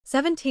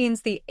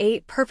17's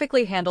The8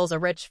 perfectly handles a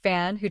rich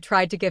fan who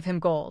tried to give him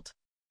gold.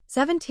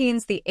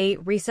 17's The8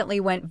 recently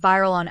went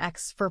viral on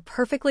X for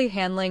perfectly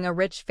handling a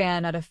rich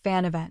fan at a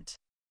fan event.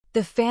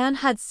 The fan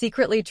had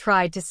secretly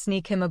tried to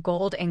sneak him a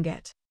gold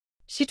ingot.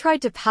 She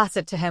tried to pass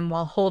it to him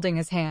while holding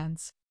his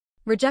hands.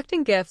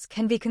 Rejecting gifts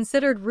can be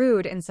considered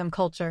rude in some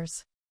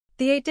cultures.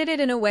 The8 did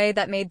it in a way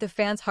that made the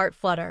fan's heart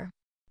flutter.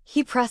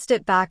 He pressed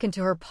it back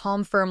into her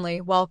palm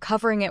firmly while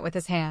covering it with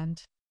his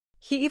hand.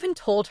 He even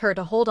told her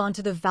to hold on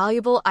to the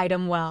valuable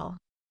item well.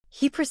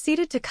 He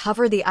proceeded to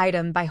cover the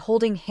item by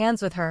holding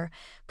hands with her,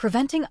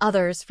 preventing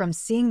others from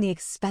seeing the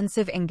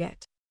expensive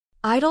ingot.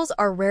 Idols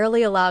are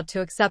rarely allowed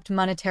to accept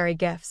monetary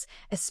gifts,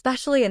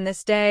 especially in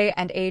this day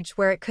and age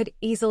where it could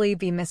easily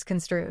be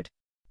misconstrued.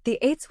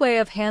 The8's way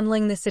of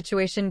handling the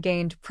situation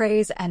gained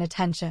praise and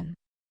attention.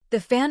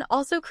 The fan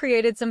also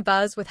created some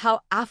buzz with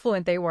how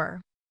affluent they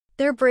were.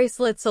 Their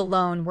bracelets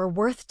alone were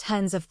worth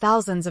tens of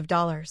thousands of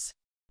dollars.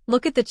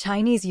 Look at the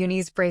Chinese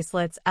unis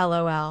bracelets,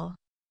 LOL.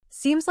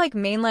 Seems like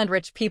mainland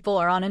rich people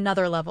are on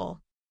another level.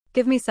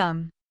 Give me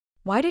some.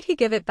 Why did he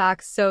give it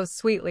back so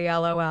sweetly,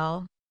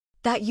 LOL?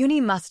 That uni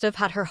must have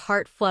had her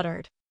heart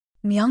fluttered.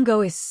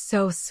 Myungo is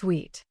so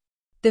sweet.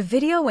 The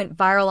video went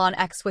viral on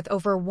X with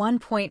over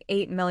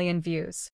 1.8 million views.